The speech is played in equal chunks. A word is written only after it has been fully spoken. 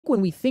when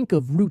we think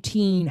of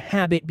routine,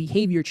 habit,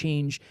 behavior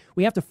change,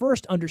 we have to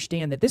first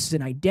understand that this is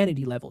an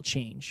identity level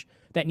change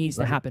that needs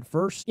to happen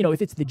first. You know,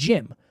 if it's the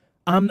gym,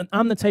 I'm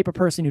the type of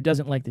person who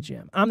doesn't like the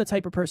gym. I'm the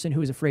type of person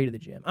who is afraid of the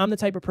gym. I'm the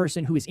type of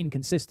person who is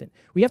inconsistent.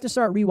 We have to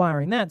start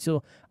rewiring that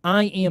so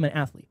I am an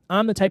athlete.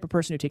 I'm the type of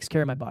person who takes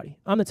care of my body.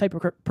 I'm the type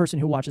of person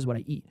who watches what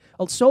I eat.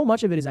 So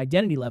much of it is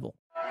identity level.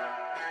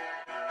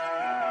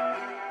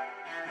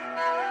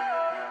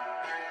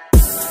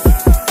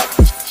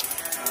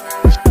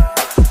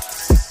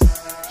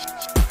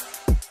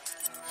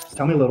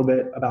 Tell me a little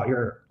bit about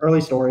your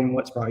early story and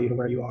what's brought you to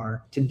where you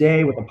are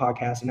today with the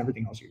podcast and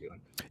everything else you're doing.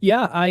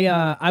 Yeah,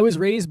 I was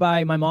raised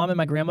by my mom and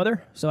my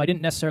grandmother, so I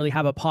didn't necessarily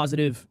have a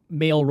positive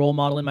male role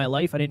model in my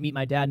life. I didn't meet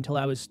my dad until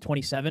I was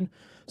 27,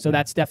 so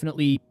that's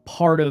definitely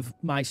part of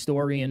my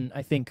story, and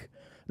I think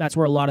that's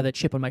where a lot of the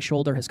chip on my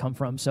shoulder has come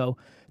from, so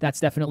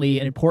that's definitely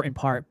an important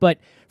part. But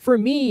for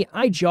me,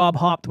 I job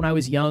hopped when I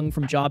was young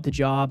from job to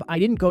job. I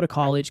didn't go to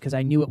college because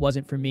I knew it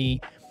wasn't for me.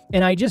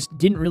 And I just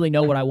didn't really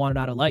know what I wanted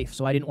out of life.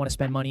 So I didn't want to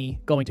spend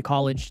money going to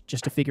college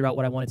just to figure out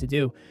what I wanted to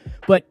do.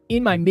 But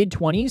in my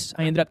mid-20s,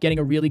 I ended up getting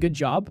a really good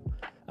job.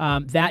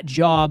 That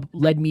job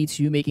led me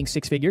to making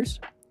six figures.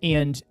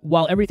 And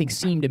while everything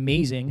seemed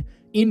amazing,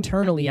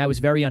 internally I was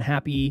very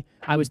unhappy.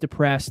 I was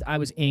depressed. I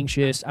was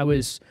anxious. I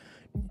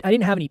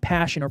didn't have any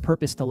passion or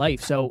purpose to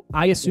life. So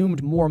I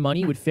assumed more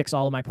money would fix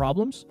all of my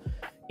problems.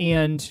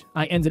 And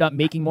I ended up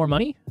making more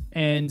money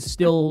and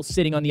still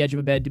sitting on the edge of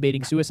a bed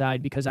debating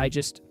suicide because I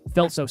just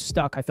felt so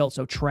stuck. I felt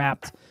so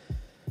trapped.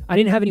 I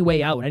didn't have any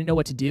way out. I didn't know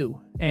what to do.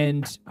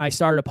 And I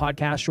started a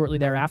podcast shortly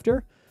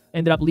thereafter,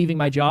 ended up leaving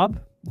my job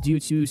due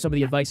to some of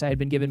the advice I had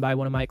been given by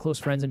one of my close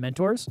friends and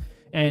mentors.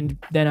 And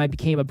then I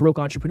became a broke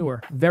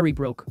entrepreneur, very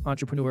broke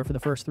entrepreneur for the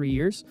first 3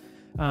 years.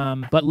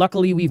 But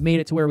luckily we've made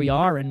it to where we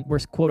are and we're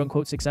quote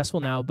unquote successful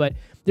now. But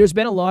there's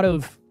been a lot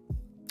of,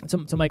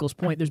 to Michael's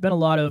point, there's been a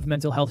lot of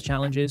mental health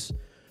challenges.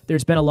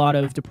 There's been a lot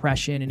of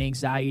depression and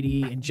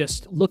anxiety and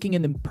just looking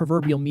in the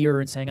proverbial mirror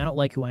and saying, I don't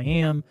like who I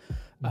am.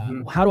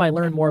 How do I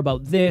learn more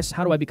about this?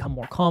 How do I become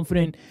more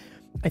confident?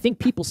 I think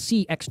people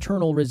see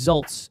external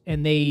results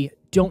and they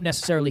don't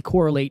necessarily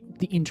correlate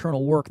the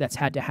internal work that's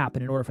had to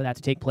happen in order for that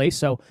to take place.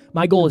 So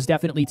my goal is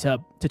definitely to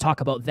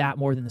talk about that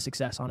more than the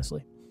success,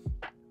 honestly.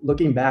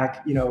 Looking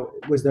back,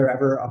 was there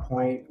ever a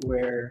point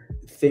where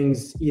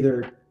things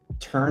either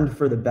turned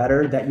for the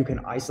better that you can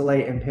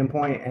isolate and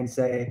pinpoint and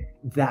say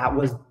that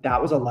was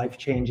a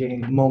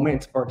life-changing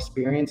moment or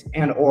experience?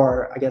 And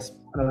or I guess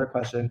another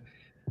question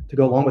to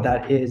go along with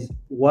that is,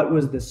 what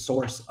was the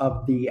source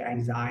of the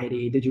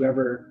anxiety? Did you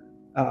ever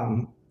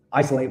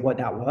isolate what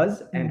that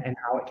was and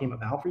how it came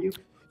about for you?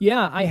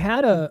 Yeah, I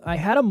had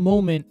a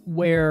moment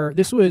where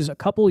this was a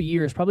couple of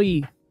years,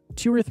 probably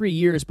 2 or 3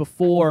 years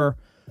before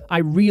I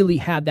really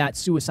had that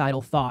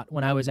suicidal thought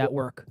when I was at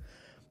work,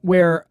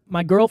 where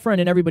my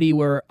girlfriend and everybody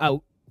were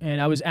out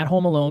and I was at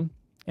home alone,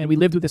 and we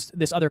lived with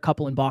this other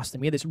couple in Boston.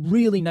 We had this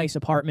really nice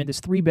apartment,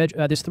 this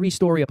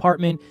 3-story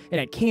apartment. It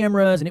had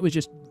cameras and it was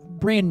just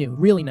brand new,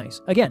 really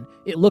nice. Again,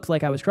 it looked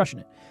like I was crushing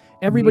it.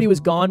 Everybody was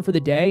gone for the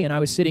day and I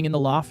was sitting in the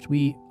loft.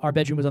 Our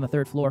bedroom was on the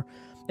 3rd floor.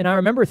 And I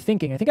remember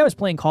thinking, I think I was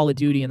playing Call of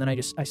Duty and then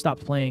I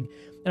stopped playing.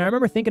 And I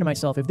remember thinking to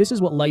myself, if this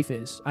is what life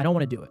is, I don't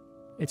want to do it.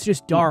 It's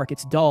just dark,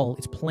 it's dull,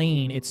 it's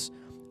plain,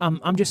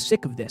 I'm just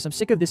sick of this. I'm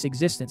sick of this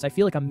existence. I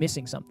feel like I'm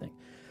missing something.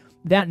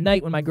 That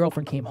night when my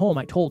girlfriend came home,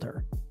 I told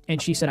her,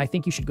 and she said, I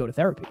think you should go to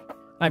therapy.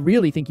 I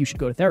really think you should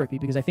go to therapy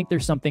because I think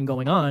there's something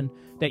going on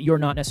that you're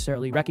not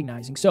necessarily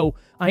recognizing. So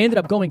I ended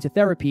up going to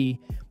therapy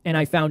and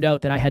I found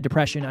out that I had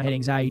depression, I had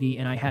anxiety,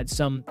 and I had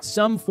some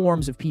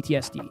forms of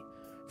PTSD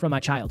from my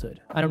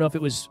childhood. I don't know if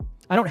it was,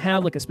 I don't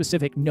have like a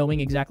specific knowing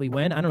exactly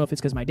when. I don't know if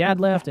it's because my dad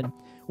left and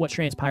what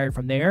transpired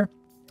from there.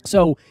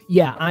 So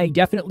yeah, I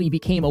definitely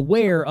became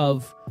aware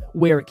of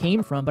where it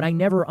came from, but I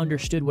never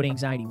understood what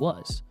anxiety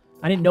was.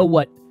 I didn't know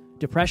what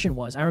depression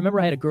was. I remember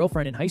I had a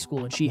girlfriend in high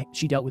school and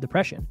she dealt with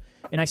depression.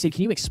 And I said,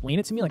 can you explain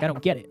it to me? Like, I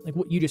don't get it. Like,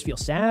 what, you just feel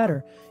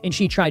sad? And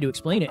she tried to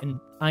explain it and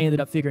I ended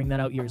up figuring that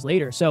out years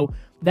later. So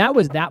that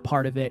was that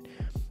part of it.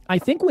 I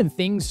think when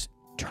things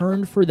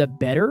turned for the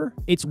better,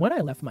 it's when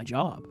I left my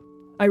job.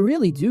 I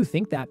really do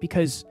think that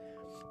because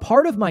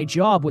part of my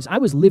job was I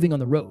was living on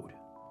the road.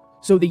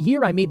 So the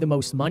year I made the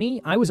most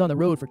money, I was on the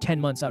road for 10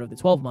 months out of the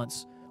 12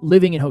 months,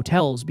 living in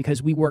hotels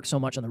because we work so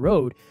much on the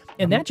road.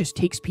 And that just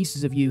takes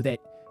pieces of you that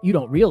you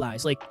don't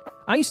realize. Like,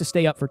 I used to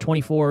stay up for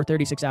 24,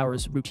 36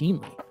 hours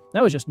routinely.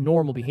 That was just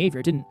normal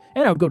behavior. And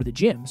I would go to the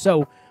gym.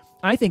 So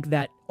I think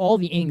that all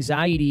the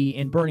anxiety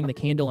and burning the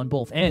candle on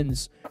both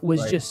ends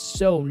was just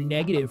so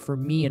negative for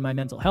me and my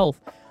mental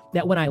health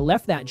that when I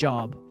left that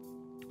job,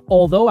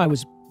 although I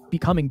was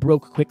becoming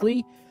broke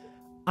quickly,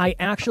 I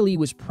actually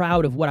was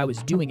proud of what I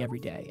was doing every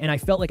day, and I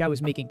felt like I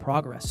was making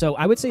progress. So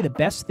I would say the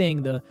best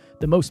thing, the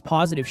most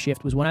positive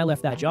shift was when I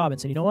left that job and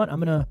said, you know what,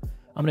 I'm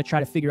gonna try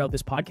to figure out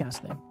this podcast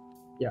thing.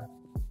 Yeah.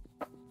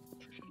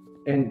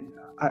 And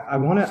I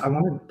want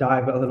to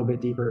dive a little bit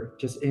deeper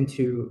just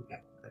into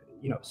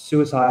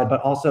suicide,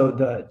 but also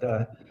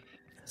the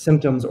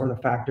symptoms or the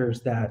factors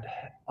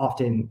that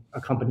often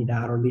accompany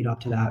that or lead up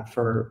to that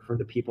for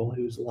the people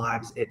whose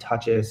lives it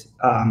touches.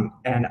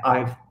 And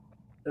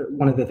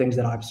one of the things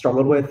that I've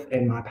struggled with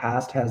in my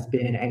past has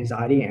been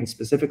anxiety, and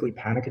specifically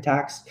panic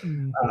attacks,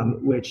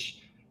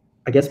 which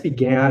I guess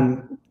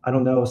began, I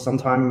don't know,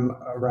 sometime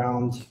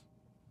around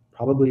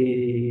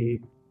probably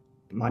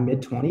my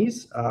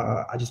mid-20s.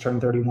 I just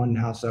turned 31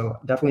 now, so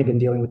definitely been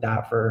dealing with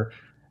that for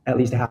at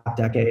least a half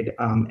decade.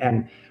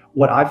 And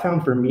what I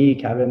found for me,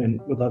 Kevin,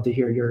 and would love to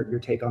hear your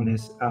take on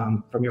this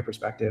from your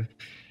perspective,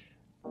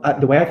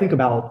 the way I think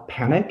about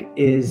panic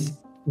is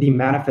the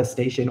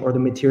manifestation or the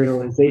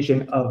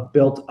materialization of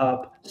built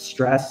up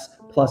stress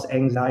plus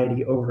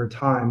anxiety over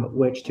time,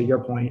 which, to your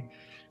point,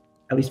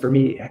 at least for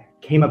me,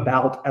 came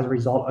about as a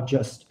result of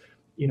just,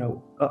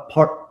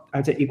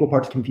 I'd say equal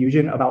parts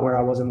confusion about where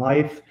I was in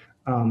life,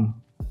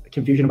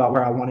 confusion about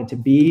where I wanted to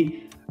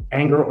be,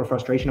 anger or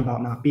frustration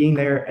about not being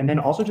there, and then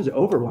also just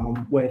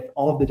overwhelmed with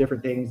all of the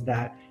different things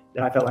that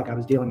I felt like I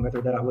was dealing with,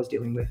 or that I was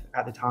dealing with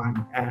at the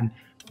time. And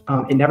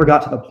it never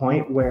got to the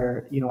point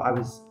where, I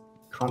was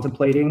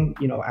contemplating,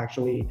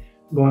 actually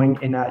going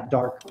in that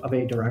dark of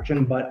a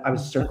direction, but I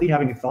was certainly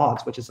having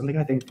thoughts, which is something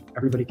I think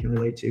everybody can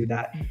relate to,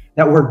 that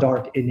were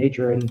dark in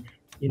nature. And,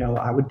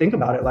 I would think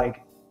about it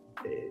like,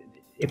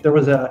 if there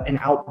was an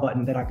out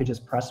button that I could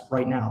just press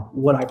right now,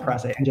 would I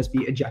press it and just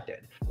be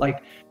ejected?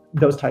 Like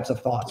those types of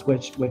thoughts,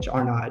 which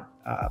are not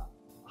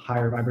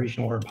higher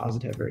vibrational or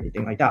positive or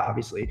anything like that,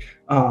 obviously.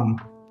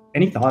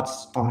 Any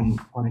thoughts on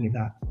any of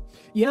that?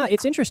 Yeah,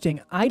 it's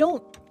interesting. I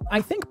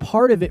think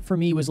part of it for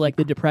me was like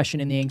the depression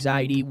and the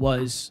anxiety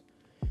was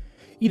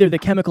either the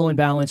chemical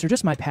imbalance or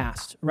just my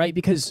past, right?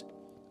 Because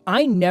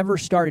I never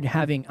started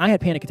I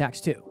had panic attacks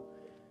too.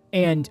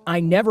 And I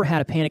never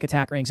had a panic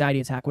attack or anxiety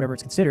attack, whatever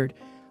it's considered,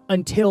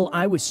 until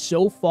I was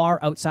so far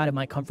outside of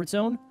my comfort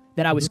zone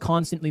that I was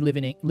constantly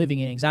living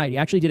in anxiety.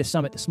 I actually did a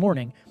summit this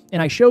morning,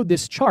 and I showed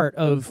this chart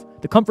of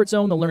the comfort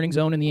zone, the learning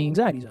zone, and the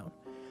anxiety zone.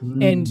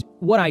 And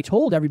what I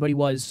told everybody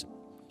was,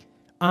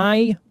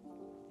 I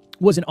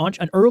was an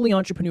early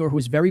entrepreneur who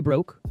was very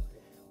broke.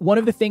 One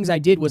of the things I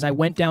did was I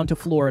went down to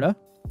Florida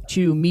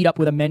to meet up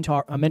with a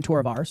mentor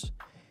of ours,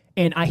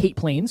 and I hate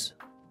planes.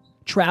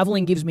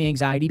 Traveling gives me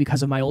anxiety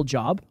because of my old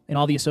job and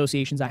all the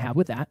associations I have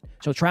with that.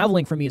 So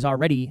traveling for me is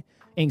already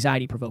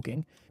anxiety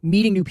provoking.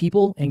 Meeting new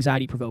people,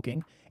 anxiety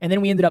provoking. And then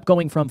we ended up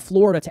going from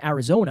Florida to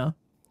Arizona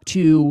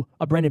to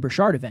a Brendon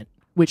Burchard event,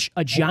 which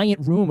a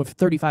giant room of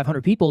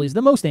 3,500 people is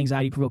the most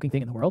anxiety provoking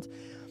thing in the world.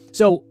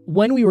 So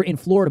when we were in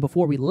Florida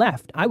before we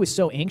left, I was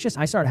so anxious,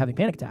 I started having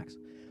panic attacks.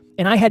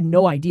 And I had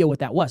no idea what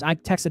that was. I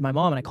texted my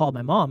mom and I called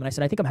my mom and I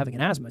said, I think I'm having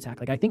an asthma attack.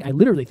 Like, I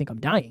literally think I'm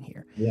dying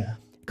here. Yeah.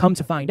 Come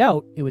to find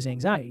out, it was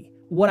anxiety.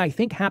 What I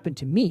think happened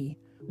to me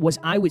was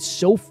I was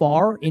so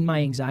far in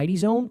my anxiety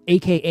zone,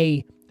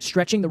 AKA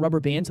stretching the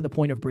rubber band to the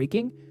point of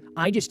breaking,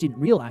 I just didn't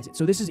realize it.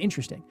 So this is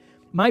interesting.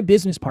 My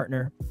business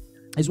partner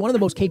is one of the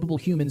most capable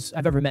humans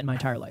I've ever met in my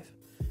entire life.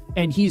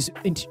 And he's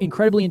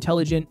incredibly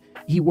intelligent.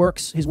 His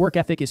work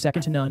ethic is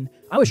second to none.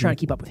 I was trying to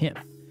keep up with him.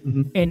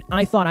 And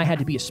I thought I had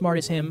to be as smart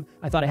as him.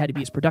 I thought I had to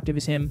be as productive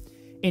as him.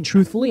 And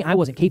truthfully, I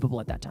wasn't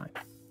capable at that time.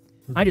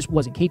 I just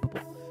wasn't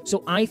capable.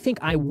 So I think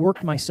I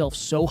worked myself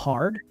so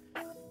hard,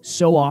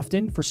 so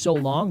often, for so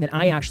long, that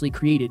I actually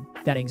created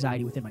that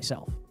anxiety within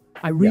myself.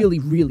 I really,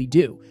 really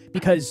do.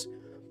 Because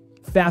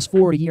fast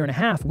forward a year and a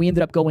half, we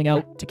ended up going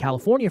out to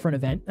California for an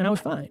event, and I was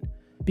fine.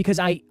 Because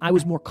I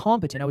was more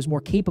competent. I was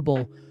more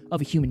capable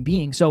of a human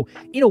being. So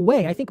in a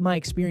way, I think my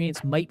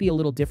experience might be a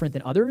little different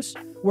than others,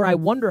 where I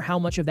wonder how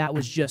much of that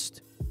was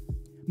just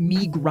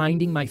me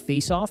grinding my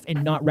face off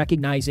and not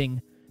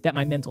recognizing that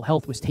my mental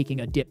health was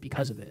taking a dip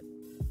because of it.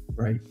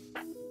 Right.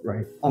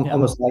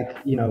 Almost like,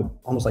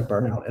 almost like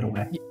burnout in a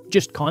way.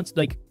 Just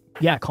constant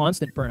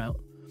burnout.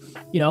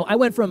 I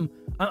went from,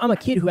 I'm a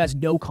kid who has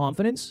no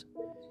confidence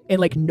and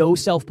like no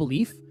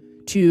self-belief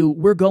to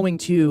we're going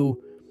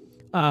to,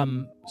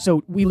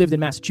 so we lived in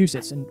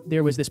Massachusetts and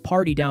there was this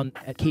party down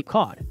at Cape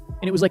Cod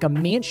and it was like a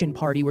mansion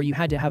party where you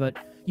had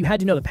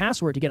to know the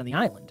password to get on the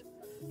island.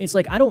 It's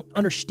like, I don't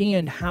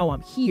understand how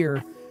I'm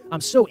here.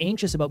 I'm so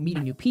anxious about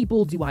meeting new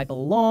people. Do I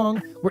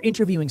belong? We're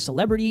interviewing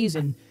celebrities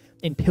and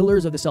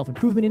pillars of the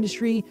self-improvement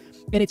industry.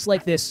 And it's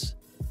like this,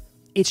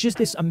 it's just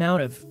this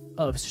amount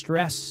of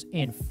stress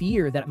and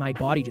fear that my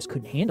body just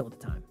couldn't handle at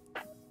the time.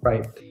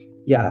 Right.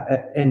 Yeah.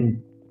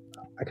 And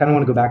I kind of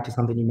want to go back to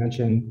something you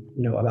mentioned,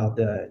 about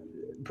the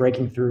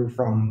breaking through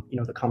from,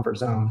 the comfort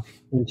zone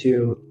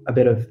into a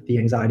bit of the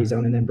anxiety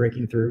zone and then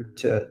breaking through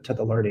to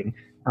the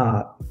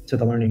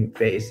learning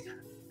phase.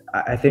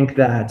 I think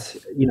that,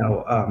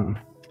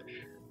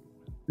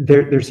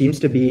 there seems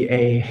to be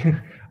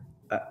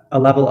a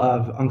level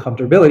of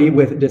uncomfortability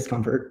with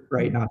discomfort,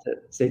 right? Not to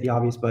say the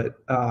obvious, but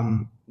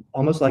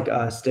almost like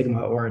a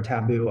stigma or a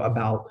taboo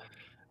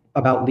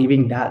about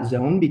leaving that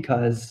zone,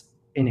 because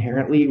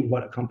inherently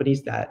what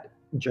accompanies that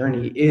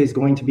journey is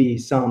going to be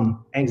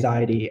some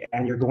anxiety,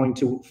 and you're going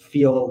to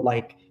feel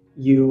like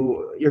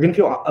you're going to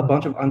feel a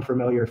bunch of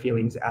unfamiliar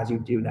feelings as you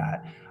do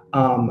that.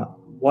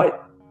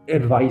 What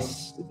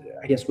advice,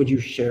 I guess, would you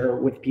share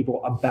with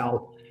people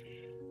about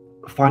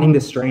finding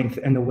the strength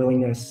and the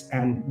willingness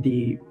and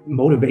the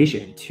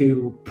motivation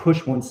to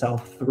push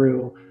oneself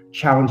through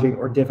challenging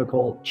or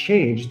difficult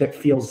change that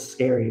feels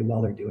scary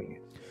while they're doing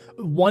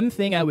it. One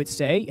thing I would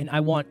say, and I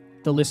want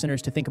the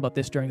listeners to think about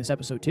this during this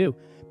episode too,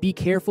 be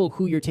careful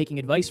who you're taking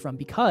advice from,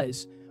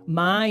 because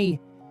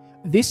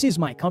this is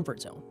my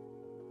comfort zone,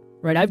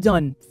 right? I've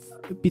done,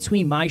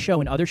 between my show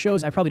and other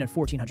shows, I've probably done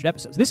 1,400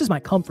 episodes. This is my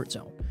comfort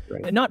zone,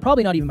 right? And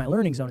probably not even my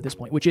learning zone at this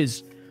point, which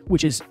is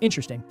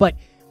interesting. But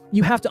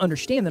you have to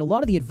understand that a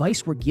lot of the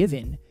advice we're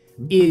given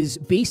is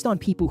based on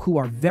people who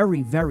are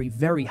very, very,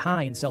 very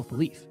high in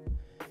self-belief.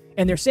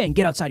 And they're saying,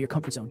 get outside your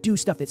comfort zone, do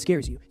stuff that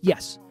scares you.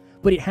 Yes,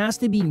 but it has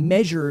to be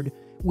measured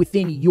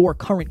within your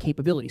current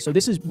capability. So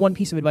this is one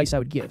piece of advice I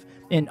would give,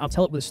 and I'll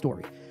tell it with a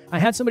story. I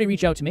had somebody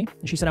reach out to me,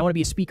 and she said, I want to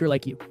be a speaker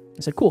like you.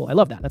 I said, cool, I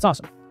love that. That's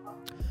awesome.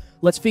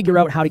 Let's figure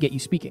out how to get you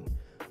speaking.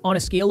 On a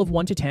scale of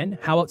 1 to 10,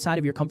 how outside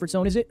of your comfort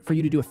zone is it for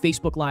you to do a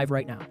Facebook Live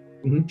right now?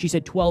 She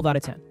said 12 out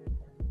of 10.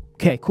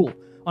 Okay, cool.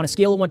 On a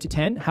scale of 1 to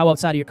 10, how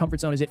outside of your comfort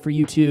zone is it for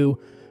you to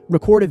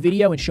record a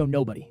video and show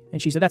nobody?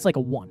 And she said, that's like a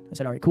 1. I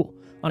said, all right, cool.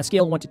 On a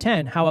scale of 1 to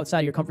 10, how outside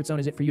of your comfort zone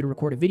is it for you to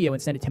record a video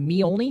and send it to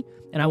me only,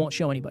 and I won't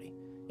show anybody?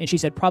 And she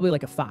said, probably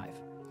like a 5.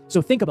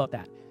 So think about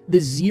that. The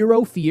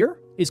 0 fear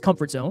is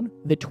comfort zone.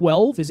 The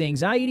 12 is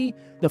anxiety.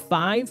 The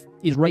 5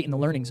 is right in the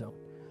learning zone.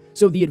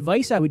 So the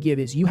advice I would give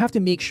is you have to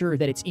make sure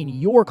that it's in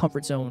your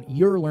comfort zone,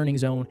 your learning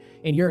zone,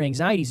 and your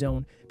anxiety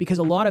zone, because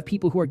a lot of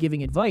people who are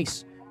giving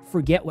advice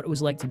forget what it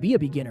was like to be a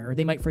beginner, or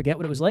they might forget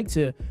what it was like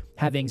to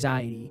have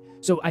anxiety.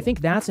 So I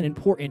think that's an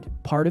important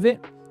part of it.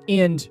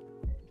 And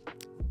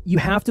you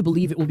have to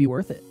believe it will be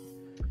worth it.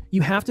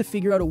 You have to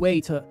figure out a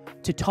way to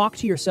talk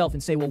to yourself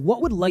and say, well,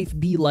 what would life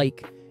be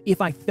like if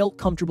I felt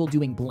comfortable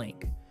doing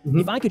blank?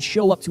 If I could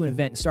show up to an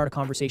event and start a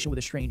conversation with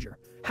a stranger,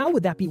 how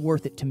would that be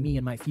worth it to me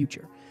in my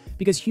future?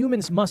 Because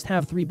humans must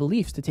have 3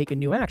 beliefs to take a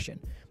new action.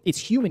 It's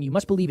human. You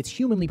must believe it's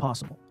humanly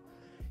possible.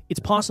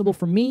 It's possible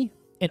for me,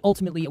 and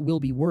ultimately it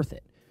will be worth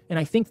it. And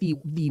I think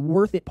the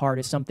worth it part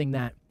is something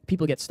that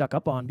people get stuck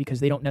up on because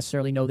they don't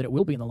necessarily know that it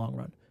will be in the long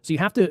run. So you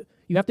have to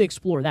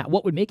explore that.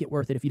 What would make it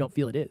worth it if you don't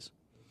feel it is?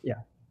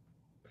 Yeah.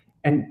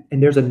 And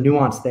there's a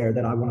nuance there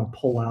that I want to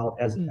pull out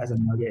as a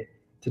nugget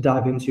to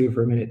dive into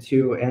for a minute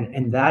too.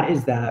 And that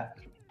is that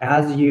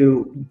as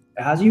you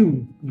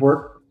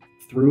work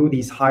through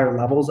these higher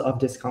levels of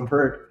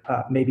discomfort,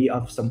 maybe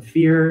of some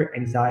fear,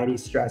 anxiety,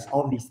 stress,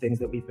 all of these things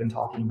that we've been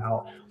talking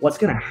about, what's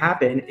going to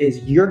happen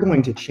is you're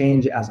going to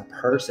change as a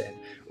person,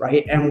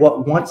 right? And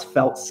what once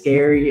felt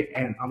scary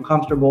and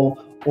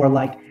uncomfortable, or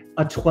like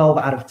a 12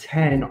 out of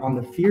 10 on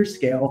the fear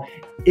scale,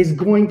 is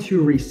going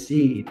to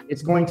recede.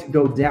 It's going to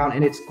go down,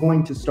 and it's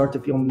going to start to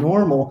feel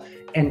normal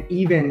and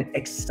even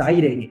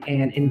exciting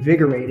and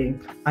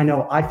invigorating. I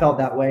know I felt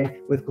that way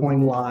with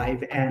going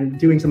live and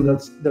doing some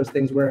of those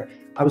things where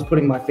I was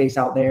putting my face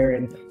out there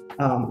and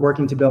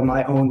working to build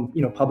my own,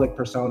 public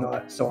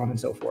persona, so on and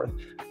so forth.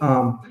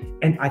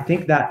 And I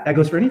think that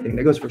goes for anything.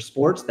 That goes for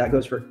sports. That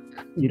goes for,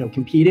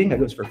 competing. That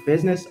goes for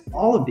business.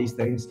 All of these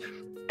things.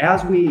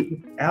 As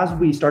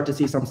we start to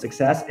see some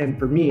success, and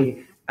for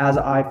me, as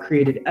I've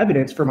created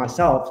evidence for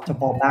myself to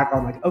fall back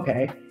on, like,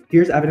 okay,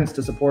 here's evidence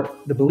to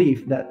support the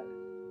belief that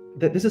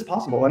this is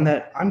possible, and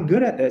that I'm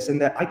good at this, and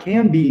that I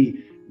can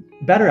be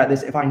better at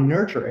this if I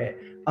nurture it.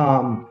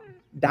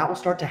 That will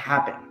start to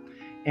happen.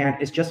 And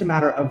it's just a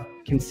matter of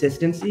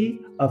consistency,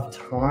 of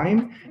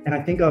time, and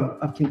I think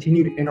of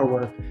continued inner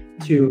work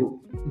to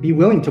be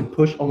willing to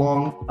push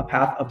along a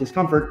path of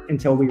discomfort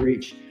until we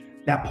reach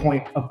that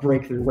point of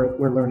breakthrough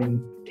where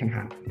learning can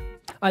happen.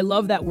 I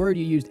love that word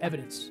you used,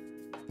 evidence.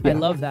 Yeah. I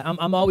love that.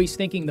 I'm always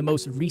thinking the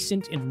most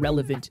recent and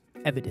relevant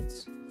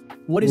evidence.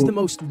 What is the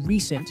most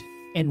recent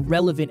and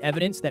relevant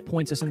evidence that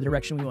points us in the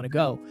direction we want to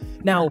go?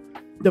 Now,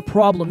 the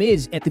problem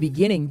is at the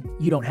beginning,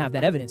 you don't have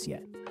that evidence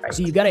yet. Right.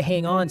 So you got to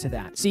hang on to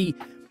that. See,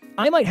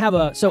 I might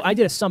have so I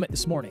did a summit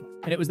this morning,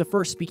 and it was the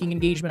first speaking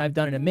engagement I've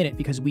done in a minute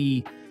because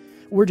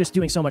we're just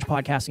doing so much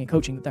podcasting and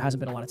coaching that there hasn't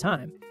been a lot of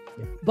time.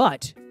 Yeah.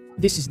 But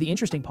this is the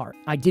interesting part.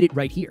 I did it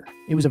right here.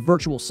 It was a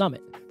virtual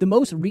summit. The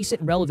most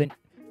recent and relevant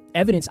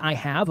evidence I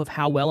have of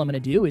how well I'm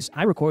going to do is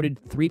I recorded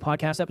 3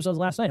 podcast episodes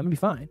last night. I'm going to be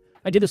fine.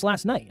 I did this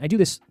last night. I do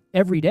this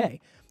every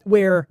day.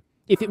 Where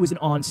if it was an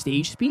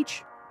on-stage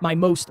speech, my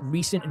most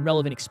recent and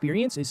relevant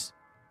experience is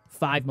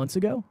 5 months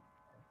ago.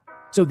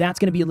 So that's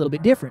going to be a little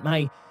bit different.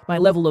 My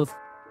level of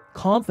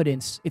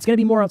confidence, it's going to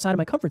be more outside of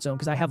my comfort zone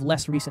because I have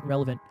less recent and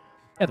relevant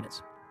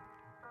evidence.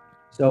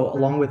 So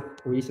along with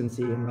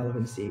recency and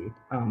relevancy,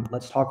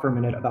 let's talk for a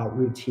minute about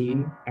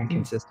routine and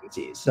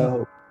consistency.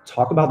 So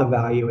talk about the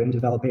value in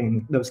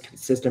developing those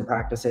consistent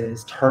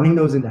practices, turning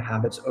those into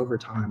habits over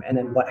time, and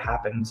then what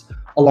happens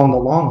along the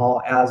long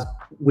haul as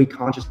we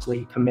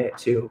consciously commit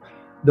to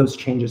those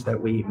changes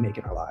that we make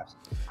in our lives.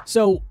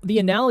 So the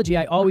analogy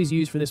I always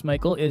use for this,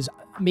 Michael, is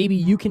maybe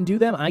you can do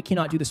them. I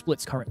cannot do the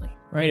splits currently,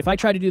 right? If I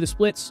try to do the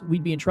splits,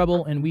 we'd be in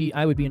trouble, and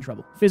I would be in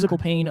trouble. Physical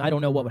pain, I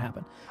don't know what would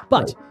happen.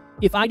 But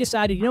if I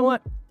decided, you know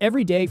what,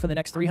 every day for the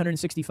next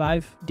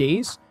 365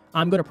 days,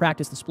 I'm going to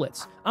practice the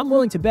splits, I'm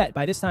willing to bet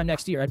by this time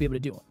next year, I'd be able to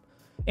do them.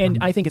 And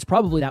I think it's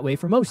probably that way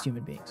for most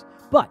human beings.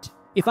 But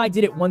if I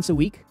did it once a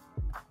week,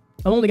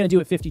 I'm only going to do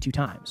it 52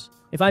 times.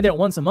 If I did it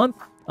once a month,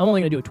 I'm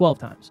only going to do it 12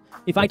 times.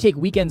 If I take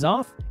weekends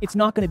off, it's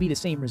not going to be the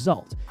same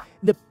result.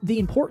 The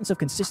importance of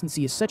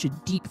consistency is such a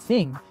deep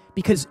thing,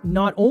 because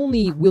not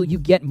only will you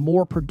get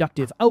more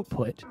productive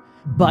output,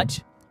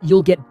 but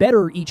you'll get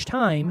better each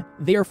time,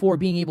 therefore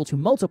being able to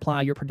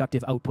multiply your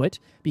productive output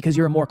because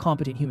you're a more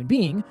competent human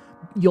being.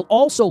 You'll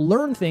also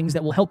learn things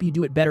that will help you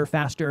do it better,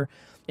 faster,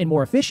 and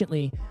more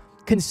efficiently.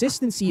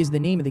 Consistency is the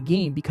name of the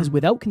game, because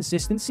without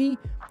consistency,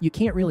 you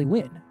can't really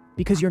win,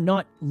 because you're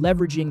not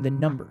leveraging the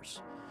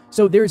numbers.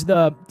 So there's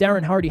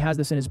Darren Hardy has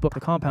this in his book, The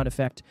Compound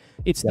Effect.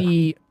 It's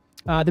the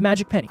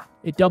magic penny.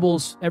 It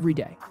doubles every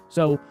day.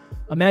 So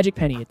a magic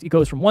penny, it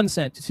goes from 1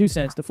 cent to 2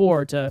 cents to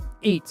 4 to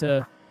 8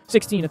 to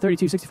 16 to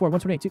 32, 64,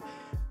 128.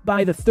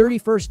 By the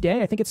 31st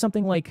day, I think it's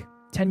something like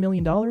 $10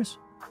 million.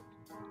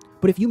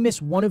 But if you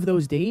miss one of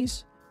those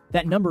days,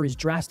 that number is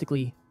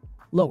drastically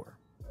lower.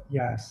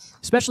 Yes.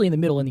 Especially in the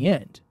middle and the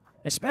end.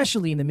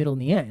 Especially in the middle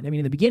and the end. I mean,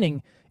 in the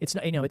beginning, it's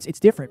not, it's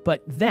different,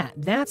 but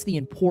that's the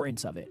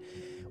importance of it.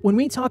 When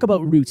we talk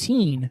about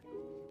routine,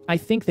 I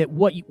think that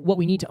what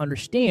we need to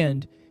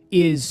understand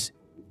is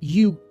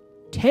you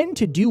tend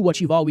to do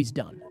what you've always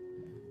done,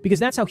 because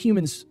that's how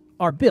humans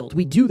are built.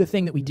 We do the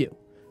thing that we do,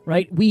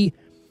 right? When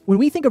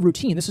we think of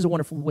routine, this is a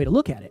wonderful way to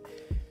look at it.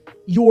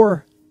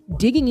 You're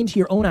digging into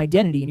your own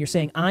identity and you're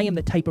saying, I am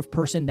the type of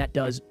person that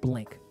does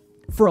blank.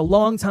 For a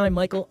long time,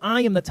 Michael,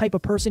 I am the type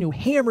of person who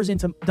hammers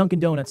into Dunkin'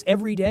 Donuts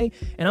every day,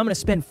 and I'm going to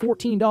spend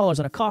 $14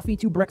 on a coffee,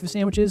 2 breakfast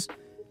sandwiches,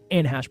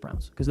 and hash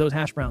browns, because those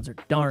hash browns are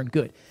darn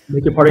good.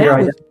 Make it part of your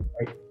identity,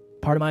 right?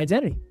 Part of my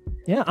identity.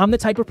 Yeah, I'm the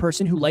type of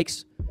person who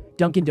likes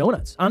Dunkin'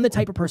 Donuts. I'm the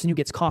type of person who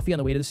gets coffee on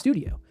the way to the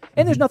studio.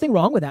 And there's nothing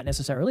wrong with that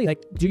necessarily.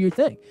 Like, do your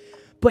thing.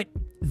 But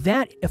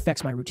that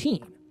affects my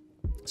routine.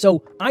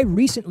 So I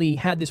recently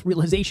had this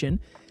realization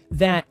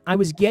that I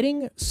was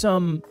getting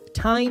some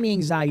time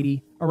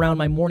anxiety around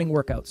my morning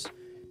workouts,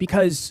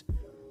 because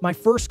my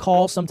first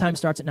call sometimes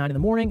starts at 9 in the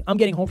morning. I'm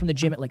getting home from the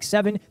gym at like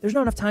 7. There's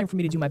not enough time for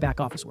me to do my back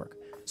office work.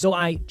 So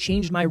I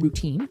changed my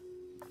routine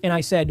and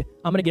I said,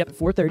 I'm going to get up at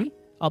 4:30.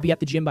 I'll be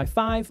at the gym by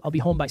 5. I'll be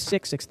home by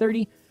 6,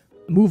 6:30.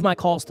 Move my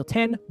calls till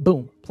 10.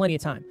 Boom. Plenty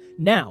of time.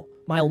 Now,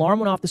 my alarm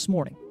went off this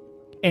morning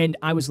and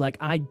I was like,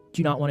 I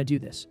do not want to do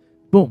this.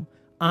 Boom.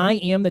 I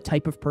am the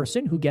type of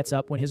person who gets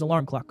up when his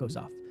alarm clock goes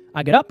off.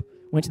 I get up,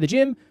 went to the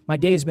gym. My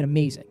day has been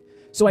amazing.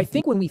 So I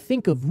think when we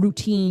think of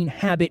routine,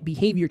 habit,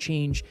 behavior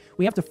change,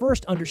 we have to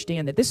first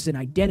understand that this is an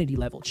identity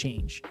level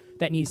change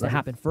that needs to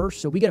happen first.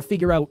 So we got to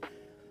figure out,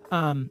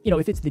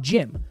 if it's the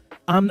gym,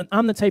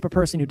 I'm the type of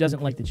person who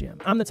doesn't like the gym.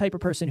 I'm the type of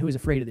person who is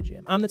afraid of the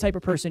gym. I'm the type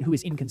of person who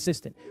is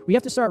inconsistent. We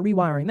have to start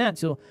rewiring that.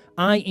 So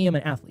I am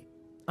an athlete.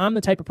 I'm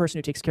the type of person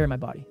who takes care of my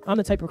body. I'm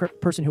the type of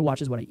person who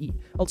watches what I eat.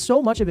 Well,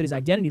 so much of it is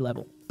identity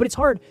level, but it's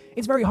hard.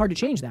 It's very hard to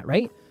change that,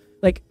 right?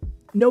 Like,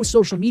 no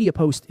social media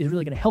post is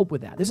really going to help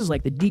with that. This is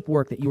like the deep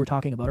work that you were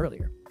talking about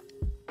earlier.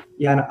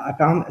 Yeah, and I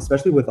found,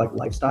 especially with like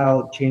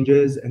lifestyle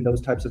changes and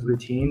those types of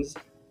routines,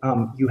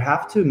 you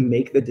have to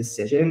make the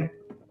decision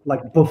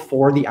like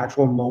before the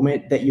actual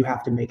moment that you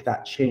have to make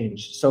that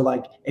change. So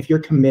like if you're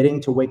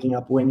committing to waking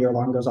up when your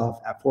alarm goes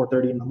off at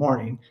 4:30 in the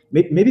morning,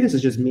 maybe this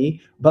is just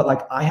me, but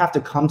like I have to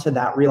come to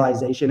that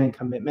realization and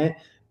commitment,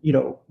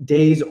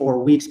 days or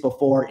weeks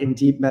before, in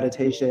deep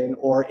meditation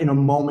or in a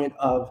moment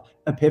of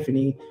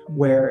epiphany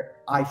where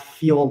I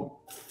feel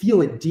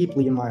it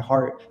deeply in my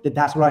heart that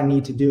that's what I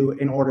need to do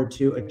in order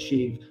to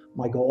achieve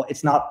my goal.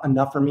 It's not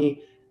enough for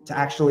me to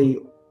actually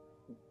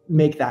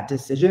make that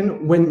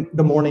decision when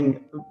the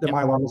morning that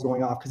my alarm is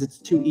going off, because it's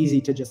too easy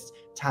to just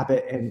tap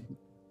it and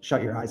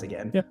shut your eyes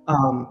again. Yeah.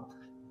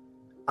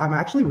 I'm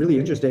actually really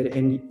interested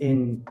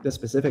in the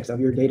specifics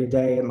of your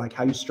day-to-day and like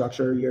how you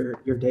structure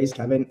your days,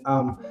 Kevin.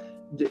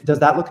 Does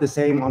that look the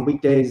same on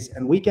weekdays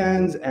and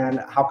weekends, and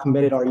how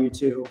committed are you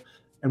to,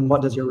 and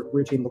what does your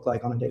routine look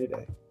like on a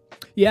day-to-day?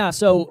 Yeah,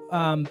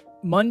 so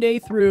Monday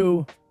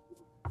through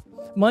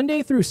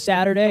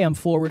Saturday, I'm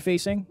forward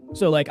facing.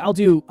 So like I'll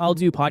do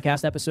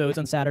podcast episodes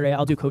on Saturday.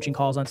 I'll do coaching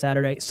calls on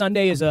Saturday.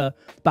 Sunday is a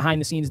behind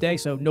the scenes day,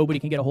 so nobody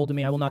can get a hold of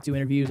me. I will not do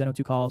interviews. I don't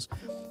do calls.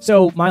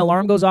 So my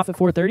alarm goes off at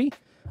 4:30.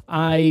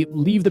 I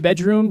leave the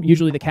bedroom.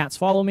 Usually the cats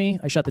follow me.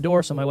 I shut the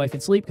door so my wife can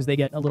sleep because they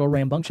get a little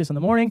rambunctious in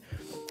the morning.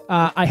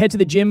 I head to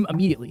the gym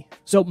immediately.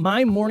 So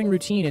my morning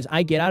routine is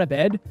I get out of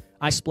bed,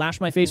 I splash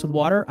my face with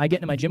water, I get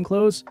into my gym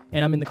clothes,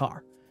 and I'm in the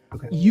car.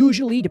 Okay.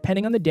 Usually,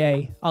 depending on the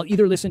day, I'll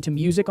either listen to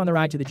music on the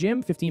ride to the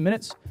gym, 15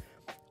 minutes,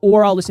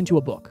 or I'll listen to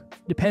a book.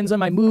 Depends on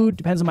my mood,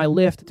 depends on my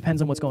lift,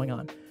 depends on what's going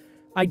on.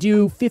 I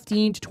do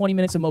 15 to 20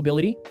 minutes of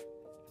mobility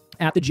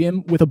at the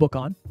gym with a book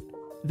on.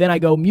 Then I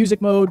go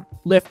music mode,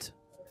 lift.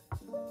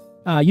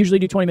 Usually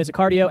do 20 minutes of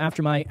cardio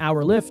after my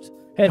hour lift,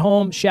 head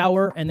home,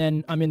 shower, and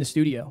then I'm in the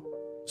studio.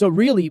 So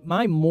really,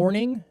 my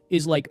morning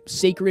is like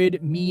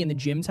sacred me in the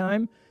gym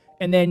time.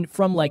 And then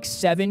from like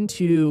 7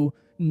 to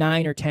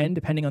 9 or 10,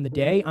 depending on the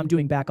day, I'm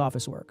doing back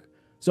office work.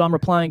 So I'm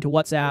replying to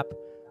WhatsApp.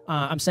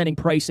 I'm sending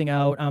pricing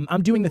out.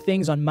 I'm doing the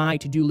things on my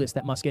to-do list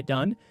that must get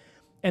done.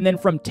 And then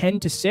from 10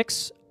 to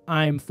 6,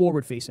 I'm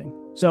forward facing.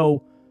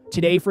 So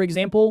today, for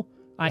example,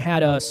 I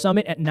had a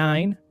summit at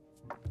 9.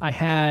 I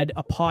had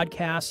a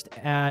podcast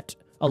at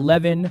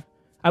 11.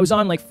 I was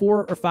on like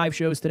 4 or 5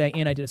 shows today,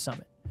 and I did a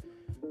summit.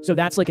 So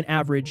that's like an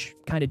average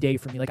kind of day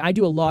for me. Like I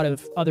do a lot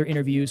of other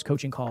interviews,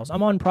 coaching calls.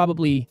 I'm on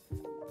probably,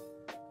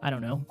 I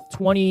don't know,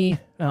 20,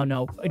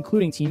 no,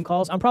 including team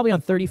calls. I'm probably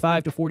on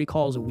 35 to 40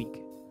 calls a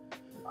week.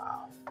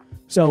 Wow.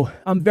 So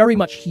I'm very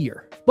much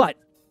here. But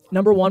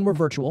number one, we're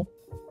virtual.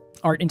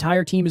 Our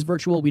entire team is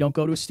virtual. We don't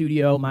go to a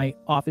studio. My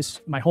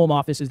home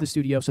office is the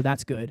studio, so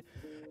that's good.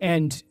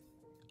 And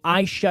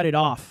I shut it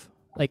off.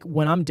 Like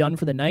when I'm done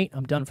for the night,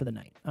 I'm done for the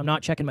night. I'm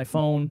not checking my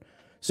phone.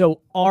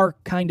 So our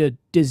kind of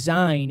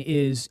design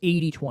is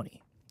 80-20.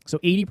 So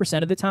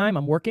 80% of the time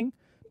I'm working,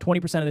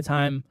 20% of the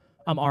time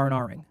I'm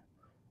R&Ring.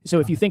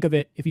 So if you think of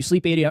it, if you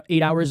sleep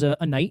 8 hours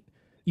a night,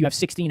 you have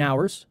 16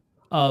 hours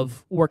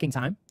of working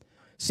time.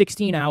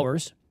 16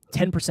 hours,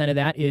 10% of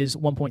that is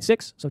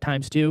 1.6, so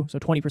times 2, so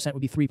 20%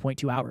 would be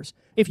 3.2 hours.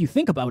 If you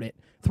think about it,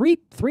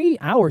 3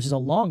 hours is a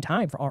long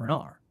time for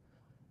R&R,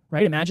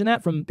 right? Imagine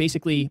that from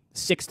basically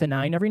 6 to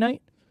 9 every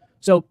night.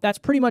 So that's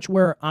pretty much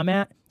where I'm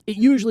at. It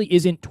usually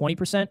isn't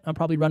 20%. I'm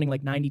probably running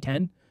like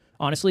 90-10,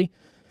 honestly.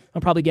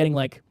 I'm probably getting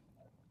like,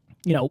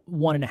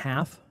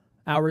 1.5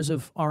 hours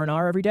of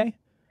R&R every day.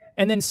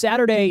 And then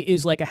Saturday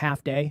is like a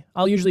half day.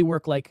 I'll usually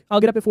work I'll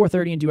get up at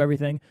 4:30 and do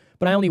everything,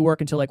 but I only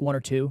work until like 1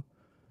 or 2.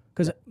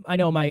 Because I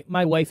know my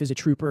wife is a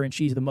trooper and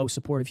she's the most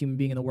supportive human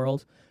being in the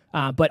world.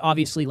 But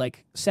obviously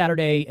like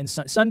Saturday and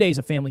Sunday is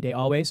a family day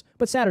always.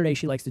 But Saturday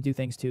she likes to do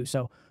things too.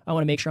 So I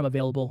want to make sure I'm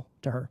available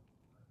to her.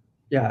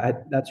 Yeah,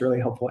 that's really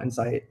helpful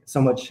insight.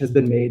 So much has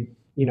been made,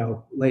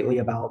 lately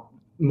about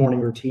morning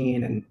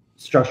routine and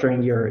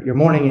structuring your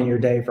morning and your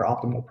day for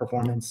optimal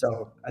performance.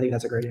 So I think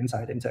that's a great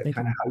insight into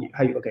kind of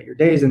how you look at your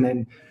days and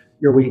then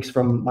your weeks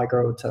from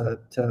micro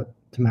to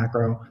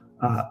macro,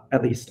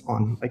 at least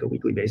on like a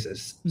weekly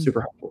basis.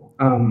 Super helpful.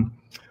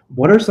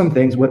 What are some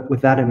things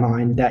with that in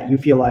mind that you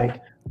feel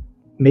like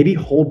maybe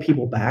hold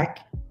people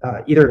back,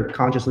 either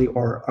consciously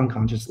or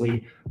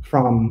unconsciously,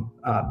 from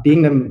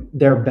being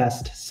their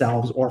best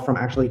selves or from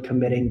actually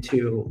committing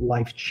to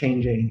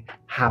life-changing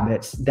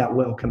habits that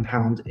will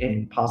compound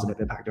in positive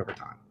impact over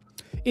time?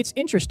 It's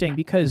interesting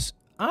because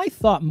I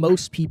thought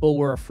most people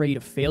were afraid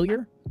of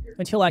failure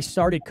until I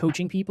started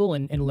coaching people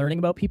and learning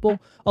about people.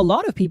 A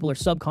lot of people are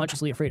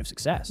subconsciously afraid of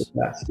success.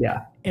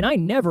 Yeah. And I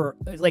never,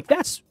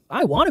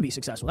 I want to be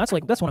successful. That's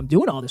what I'm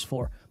doing all this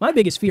for. My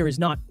biggest fear is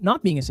not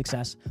being a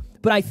success.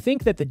 But I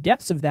think that the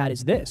depths of that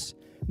is this.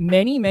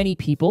 Many, many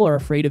people are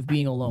afraid of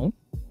being alone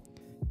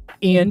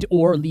and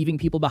or leaving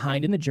people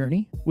behind in the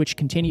journey, which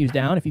continues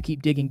down if you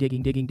keep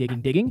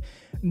digging.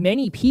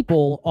 Many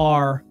people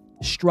are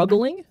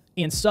struggling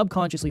and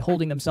subconsciously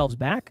holding themselves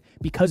back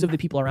because of the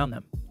people around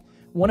them.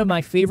 One of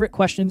my favorite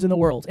questions in the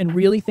world, and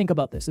really think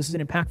about this. This is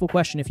an impactful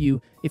question if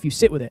you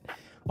sit with it.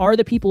 Are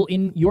the people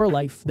in your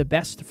life the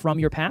best from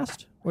your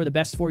past or the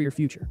best for your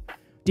future?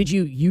 Did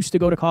you used to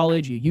go to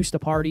college, you used to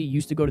party, you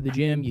used to go to the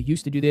gym, you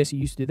used to do this, you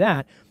used to do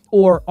that?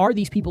 Or are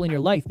these people in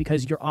your life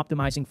because you're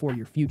optimizing for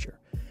your future?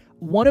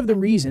 One of the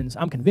reasons,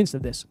 I'm convinced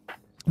of this,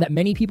 that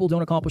many people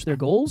don't accomplish their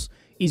goals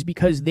is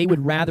because they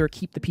would rather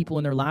keep the people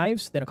in their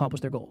lives than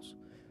accomplish their goals.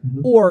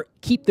 Or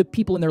keep the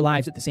people in their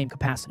lives at the same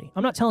capacity.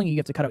 I'm not telling you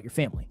have to cut out your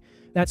family.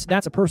 That's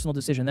a personal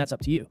decision. That's up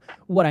to you.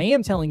 What I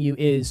am telling you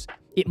is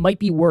it might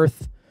be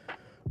worth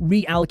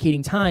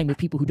reallocating time with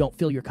people who don't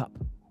fill your cup.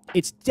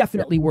 It's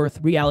definitely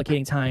worth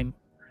reallocating time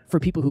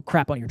for people who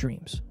crap on your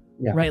dreams,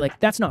 right? Like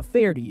that's not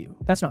fair to you.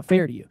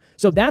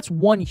 So that's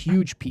one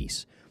huge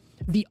piece.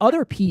 The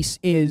other piece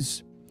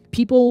is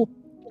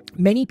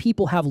many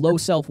people have low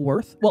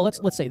self-worth. Well,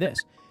 let's say this.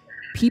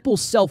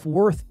 People's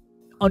self-worth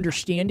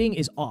understanding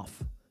is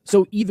off.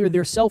 So either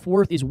their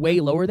self-worth is way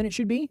lower than it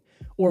should be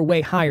or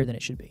way higher than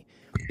it should be.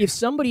 If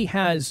somebody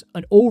has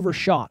an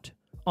overshot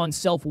on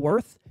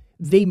self-worth,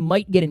 they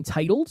might get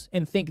entitled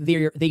and think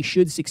they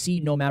should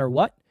succeed no matter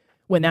what,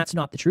 when that's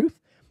not the truth.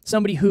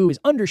 Somebody who is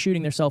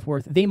undershooting their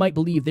self-worth, they might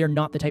believe they're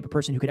not the type of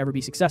person who could ever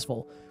be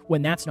successful,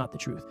 when that's not the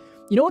truth.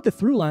 You know what the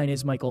through line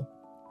is, Michael?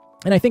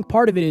 And I think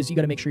part of it is you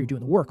got to make sure you're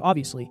doing the work,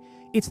 obviously.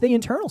 It's the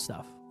internal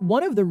stuff.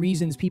 One of the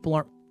reasons people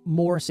aren't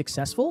more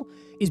successful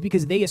is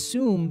because they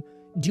assume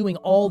doing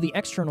all the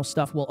external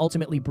stuff will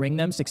ultimately bring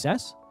them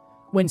success,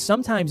 when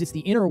sometimes it's the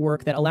inner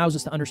work that allows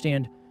us to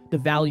understand the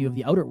value of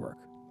the outer work.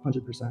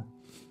 100%.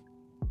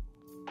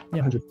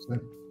 Yeah. 100%.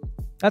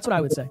 That's what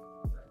I would say.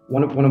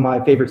 One of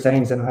my favorite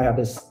sayings, and I have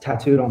this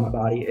tattooed on my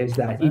body, is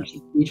that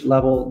each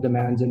level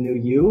demands a new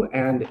you.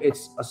 And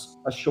it's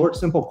a short,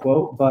 simple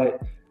quote,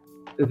 but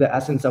the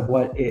essence of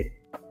what it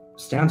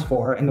stands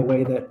for and the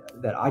way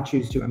that I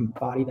choose to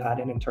embody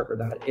that and interpret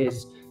that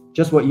is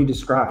just what you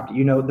described.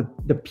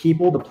 The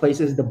people, the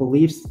places, the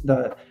beliefs,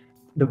 the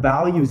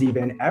values,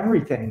 even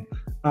everything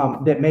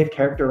that may have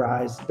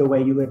characterized the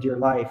way you lived your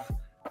life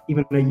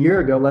even a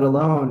year ago, let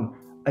alone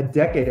a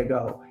decade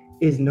ago.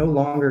 is no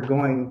longer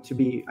going to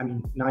be, I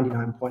mean,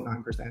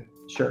 99.9%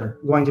 sure,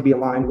 going to be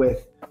aligned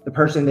with the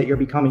person that you're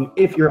becoming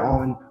if you're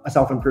on a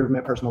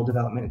self-improvement, personal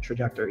development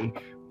trajectory.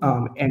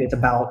 And it's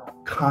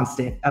about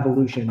constant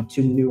evolution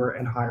to newer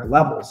and higher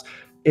levels.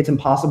 It's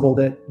impossible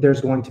that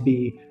there's going to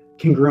be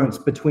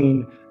congruence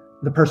between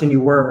the person you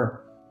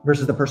were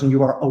versus the person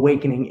you are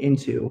awakening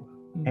into.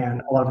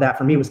 And a lot of that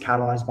for me was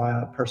catalyzed by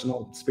a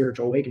personal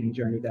spiritual awakening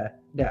journey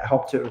that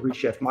helped to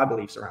reshift my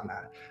beliefs around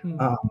that.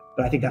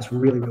 But I think that's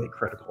really, really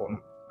critical. And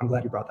I'm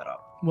glad you brought that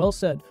up. Well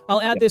said.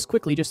 I'll add this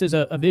quickly, just as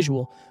a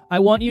visual. I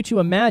want you to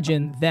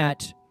imagine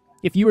that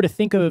if you were to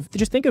think of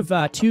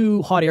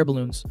 2 hot air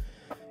balloons.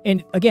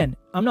 And again,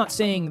 I'm not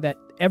saying that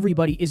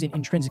everybody isn't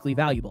intrinsically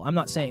valuable. I'm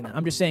not saying that.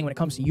 I'm just saying when it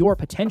comes to your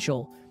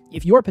potential,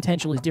 if your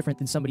potential is different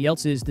than somebody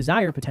else's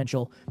desired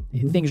potential,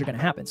 things are going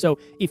to happen. So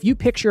if you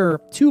picture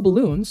 2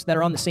 balloons that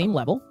are on the same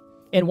level,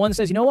 and one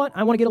says, you know what,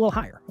 I want to get a little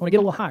higher. I want to get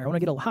a little higher. I want to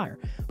get a little higher.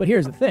 But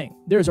here's the thing.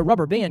 There's a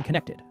rubber band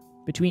connected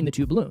between the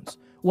 2 balloons.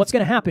 What's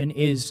going to happen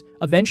is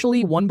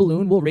eventually one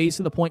balloon will raise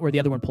to the point where the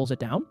other one pulls it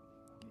down.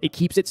 It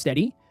keeps it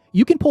steady.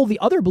 You can pull the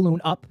other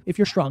balloon up if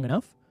you're strong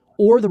enough,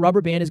 or the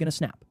rubber band is going to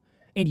snap.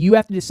 And you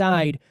have to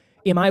decide,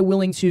 am I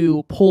willing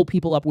to pull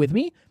people up with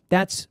me?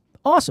 That's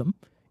awesome,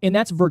 and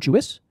that's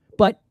virtuous,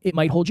 but it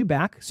might hold you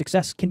back.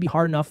 Success can be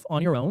hard enough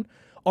on your own.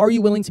 Are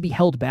you willing to be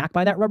held back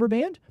by that rubber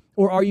band,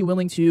 or are you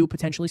willing to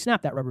potentially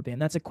snap that rubber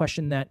band? That's a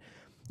question that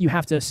you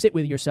have to sit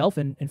with yourself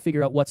and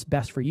figure out what's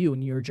best for you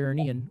in your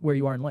journey and where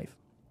you are in life.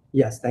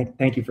 Yes,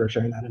 thank you for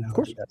sharing that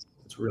analogy. That's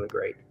really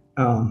great.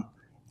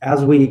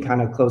 As we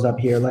kind of close up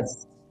here,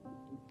 let's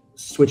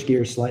switch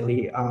gears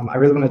slightly. I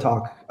really want to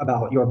talk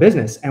about your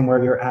business and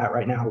where you're at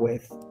right now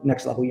with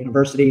Next Level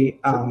University.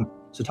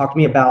 So talk to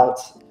me about,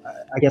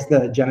 I guess,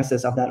 the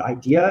genesis of that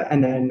idea,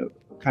 and then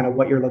kind of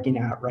what you're looking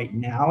at right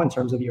now in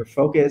terms of your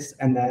focus,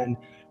 and then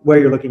where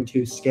you're looking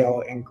to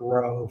scale and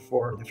grow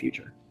for the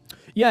future.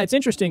 Yeah, it's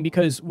interesting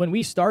because when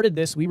we started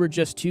this, we were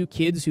just 2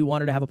 kids who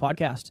wanted to have a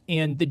podcast.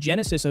 And the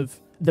genesis of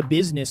the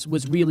business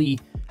was really,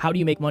 how do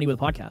you make money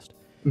with a podcast?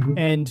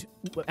 And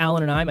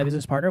Alan and I, my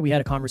business partner, we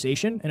had a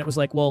conversation, and it was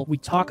like, well, we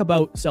talk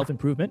about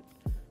self-improvement.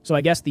 So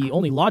I guess the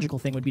only logical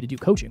thing would be to do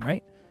coaching,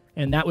 right?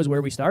 And that was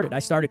where we started. I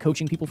started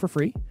coaching people for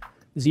free,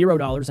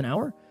 $0 an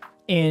hour.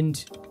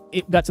 And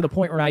it got to the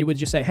point where I would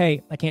just say,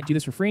 hey, I can't do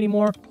this for free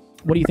anymore.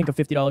 What do you think of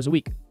 $50 a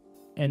week?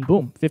 And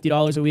boom,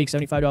 $50 a week,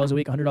 $75 a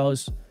week,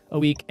 $100 a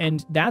week.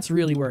 And that's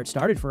really where it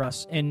started for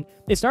us. And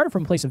it started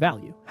from a place of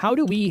value. How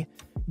do we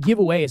give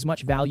away as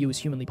much value as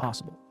humanly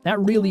possible? That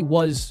really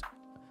was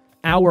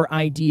our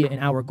idea and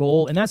our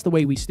goal. And that's the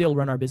way we still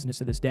run our business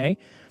to this day.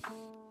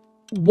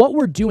 What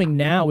we're doing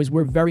now is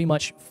we're very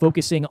much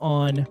focusing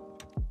on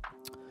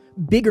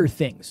bigger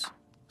things.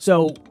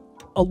 So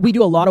we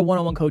do a lot of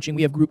one-on-one coaching.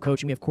 We have group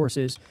coaching. We have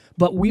courses.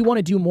 But we want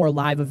to do more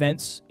live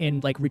events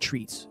and like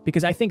retreats,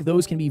 because I think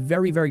those can be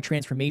very, very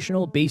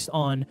transformational based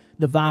on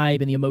the vibe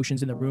and the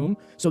emotions in the room.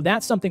 So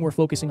that's something we're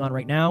focusing on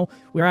right now.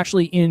 We're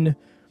actually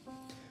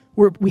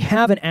we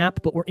have an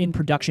app, but we're in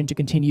production to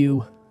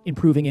continue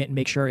improving it and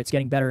make sure it's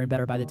getting better and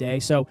better by the day.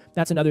 So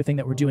that's another thing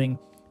that we're doing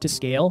to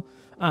scale.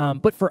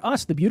 But for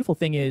us, the beautiful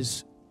thing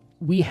is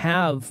we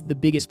have the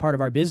biggest part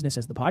of our business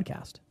as the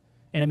podcast.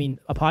 And I mean,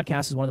 a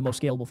podcast is one of the most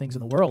scalable things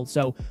in the world.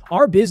 So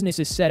our business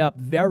is set up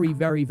very,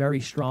 very, very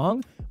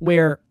strong,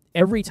 where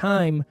every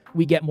time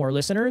we get more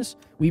listeners,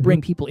 we bring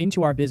people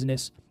into our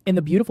business. And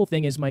the beautiful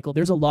thing is, Michael,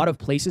 there's a lot of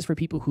places for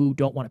people who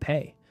don't want to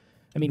pay.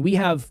 I mean,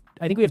 I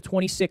think we have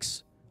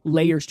 26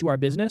 layers to our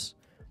business.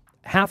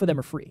 Half of them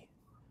are free.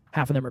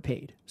 Half of them are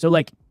paid. So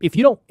like, if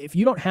you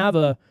don't have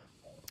a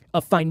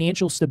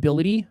financial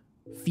stability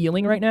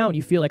feeling right now and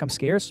you feel like I'm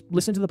scarce,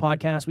 listen to the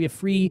podcast. We have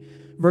free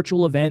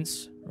virtual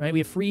events, right? We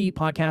have free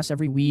podcasts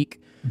every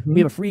week. We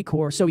have a free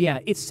course. So yeah,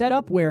 it's set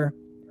up where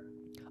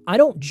I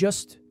don't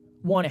just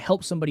want to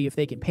help somebody if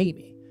they can pay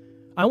me.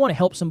 I want to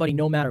help somebody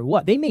no matter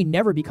what. They may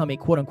never become a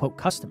quote unquote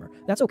customer.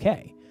 That's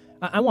okay.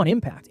 I want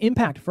impact.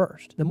 Impact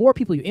first. The more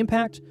people you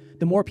impact,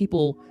 the more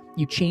people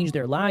you change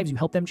their lives, you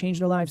help them change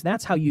their lives.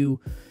 That's how you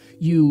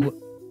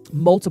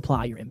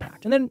multiply your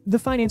impact. And then the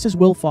finances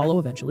will follow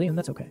eventually, and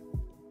that's okay.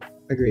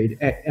 Agreed.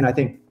 And I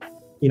think,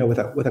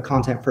 with a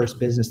content first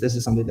business, this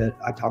is something that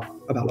I talk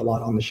about a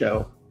lot on the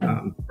show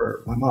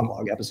for my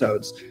monologue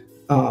episodes.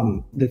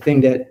 The thing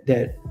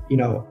that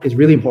is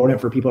really important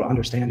for people to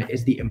understand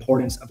is the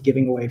importance of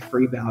giving away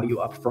free value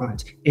up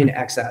front in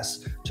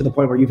excess, to the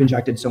point where you've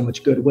injected so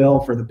much goodwill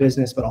for the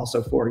business, but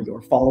also for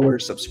your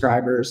followers,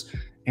 subscribers,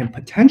 and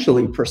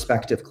potentially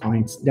prospective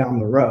clients down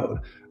the road.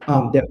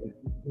 That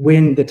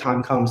when the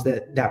time comes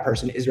that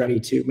person is ready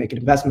to make an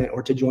investment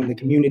or to join the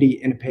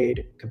community in a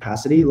paid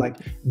capacity, like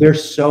they're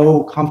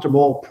so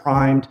comfortable,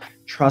 primed,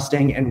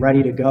 trusting, and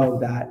ready to go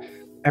that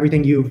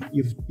everything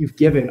you've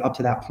given up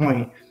to that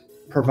point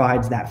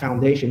provides that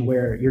foundation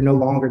where you're no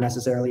longer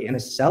necessarily in a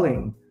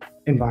selling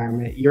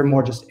environment. You're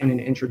more just in an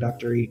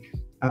introductory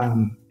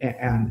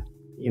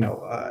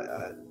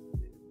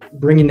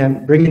bringing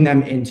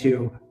them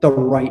into the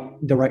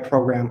right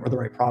program or the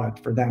right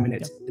product for them, and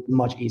it's a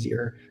much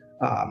easier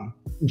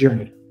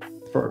journey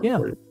for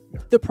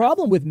The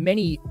problem with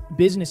many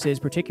businesses,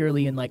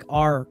 particularly in like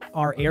our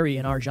area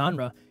and our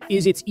genre,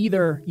 is it's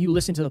either you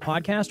listen to the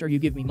podcast or you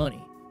give me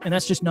money. And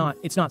that's just not,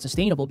 it's not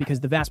sustainable, because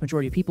the vast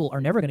majority of people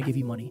are never going to give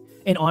you money.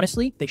 And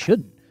honestly, they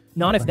shouldn't.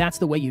 Not if that's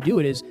the way you do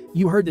it, is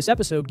you heard this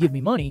episode, give me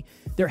money.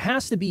 There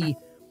has to be,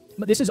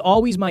 this is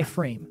always my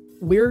frame.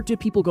 Where do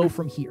people go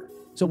from here?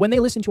 So when they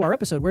listen to our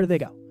episode, where do they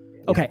go?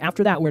 Okay,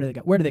 after that, where do they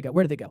go? Where do they go?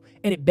 Where do they go?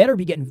 And it better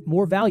be getting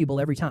more valuable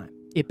every time.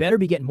 It better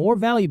be getting more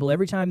valuable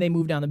every time they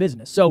move down the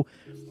business. So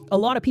a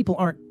lot of people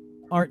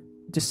aren't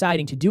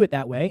deciding to do it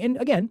that way.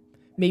 And again,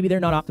 maybe they're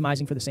not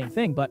optimizing for the same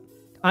thing, but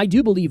I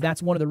do believe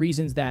that's one of the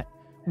reasons that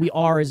we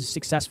are as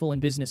successful in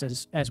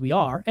business as we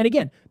are. And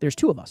again, there's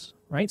two of us,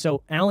 right?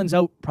 So Alan's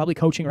out probably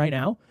coaching right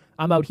now.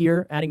 I'm out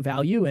here adding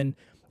value and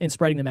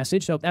spreading the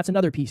message. So that's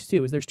another piece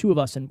too, is there's two of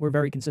us and we're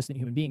very consistent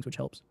human beings, which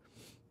helps.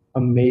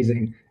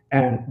 Amazing.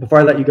 And before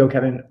I let you go,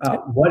 Kevin,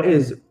 what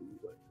is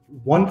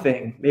one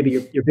thing, maybe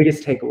your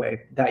biggest takeaway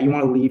that you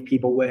want to leave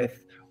people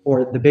with,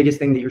 or the biggest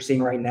thing that you're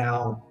seeing right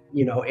now,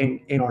 you know,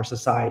 in our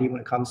society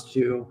when it comes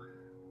to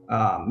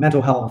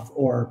mental health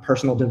or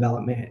personal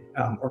development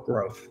or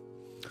growth?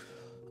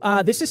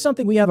 This is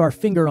something we have our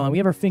finger on. We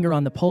have our finger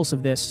on the pulse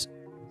of this.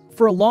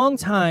 For a long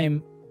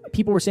time,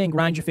 people were saying,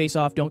 grind your face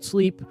off, don't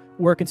sleep,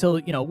 work until,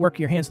 you know, work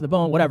your hands to the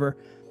bone, whatever.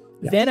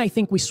 Yes. Then I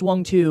think we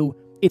swung to,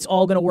 it's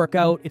all going to work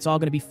out. It's all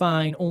going to be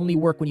fine. Only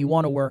work when you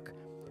want to work.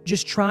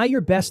 Just try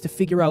your best to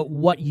figure out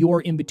what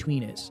your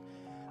in-between is.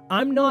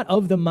 I'm not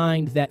of the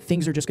mind that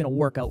things are just going to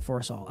work out for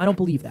us all. I don't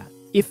believe that.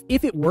 If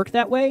it worked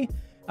that way,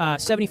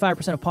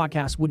 75% of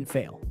podcasts wouldn't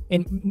fail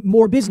and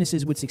more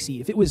businesses would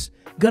succeed. If it was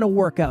going to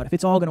work out, if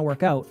it's all going to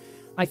work out,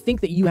 I think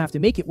that you have to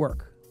make it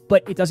work,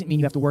 but it doesn't mean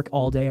you have to work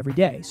all day, every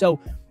day. So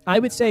I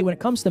would say when it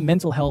comes to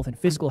mental health and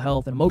physical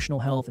health and emotional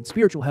health and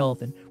spiritual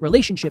health and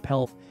relationship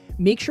health,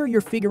 make sure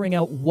you're figuring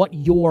out what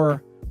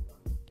your,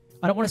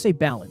 I don't want to say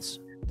balance.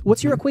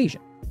 What's your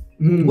equation?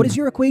 What does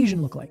your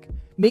equation look like?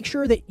 Make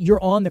sure that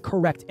you're on the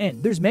correct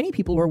end. There's many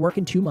people who are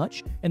working too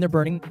much and they're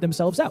burning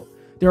themselves out.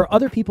 There are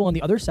other people on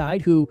the other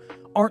side who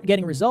aren't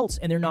getting results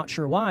and they're not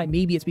sure why.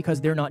 Maybe it's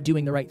because they're not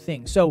doing the right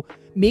thing. So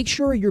make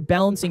sure you're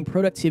balancing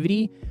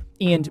productivity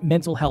and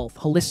mental health,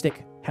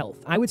 holistic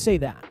health. I would say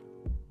that.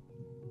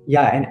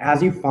 Yeah, and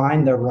as you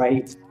find the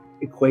right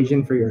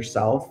equation for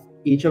yourself,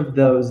 each of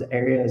those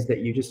areas that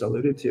you just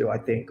alluded to, I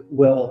think,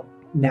 will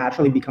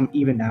naturally become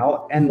evened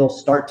out, and they'll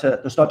start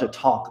to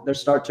talk. They'll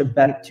start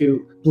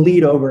to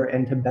bleed over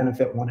and to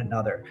benefit one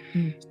another.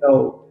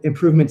 So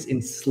improvements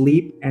in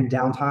sleep and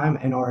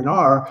downtime and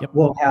R&R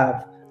will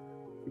have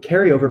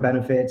carryover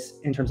benefits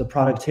in terms of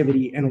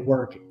productivity and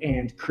work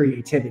and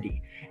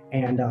creativity.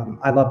 And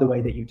I love the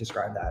way that you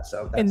describe that.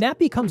 And that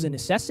becomes a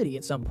necessity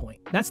at some point.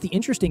 That's the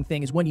interesting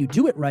thing, is when you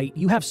do it right,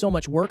 you have so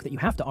much work that you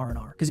have to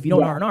R&R, because if you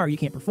don't R&R, you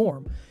can't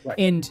perform. Right.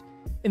 And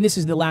this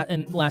is the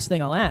last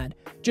thing I'll add.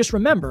 Just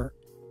remember,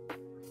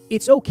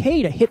 it's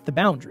okay to hit the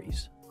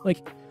boundaries.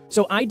 Like,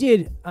 so I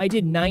did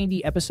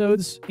 90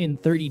 episodes in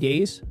 30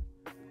 days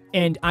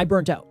and I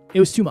burnt out. It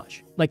was too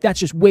much. Like, that's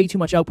just way too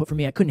much output for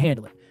me. I couldn't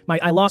handle it.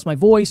 I lost my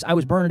voice. I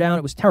was burned down.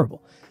 It was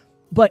terrible.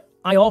 But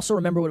I also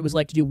remember what it was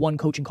like to do one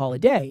coaching call a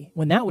day,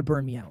 when that would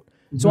burn me out.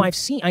 So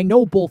I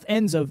know both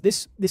ends of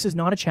this. This is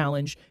not a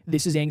challenge.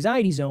 This is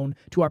anxiety zone,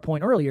 to our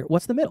point earlier.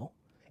 What's the middle?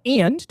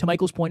 And to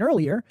Michael's point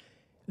earlier,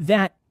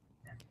 that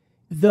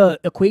the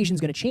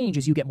equation's going to change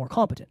as you get more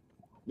competent.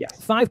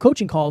 Yes. 5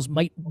 coaching calls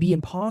might be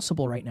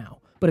impossible right now,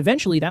 but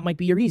eventually that might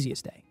be your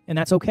easiest day, and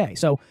that's okay.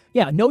 So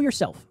yeah, know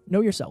yourself.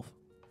 Know yourself.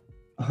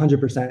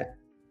 100%.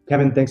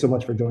 Kevin, thanks so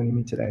much for joining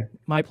me today.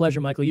 My pleasure,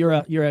 Michael. You're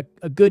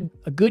a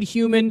good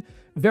human,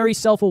 very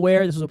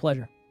self-aware. This was a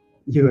pleasure.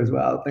 You as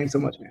well. Thanks so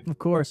much, man. Of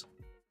course.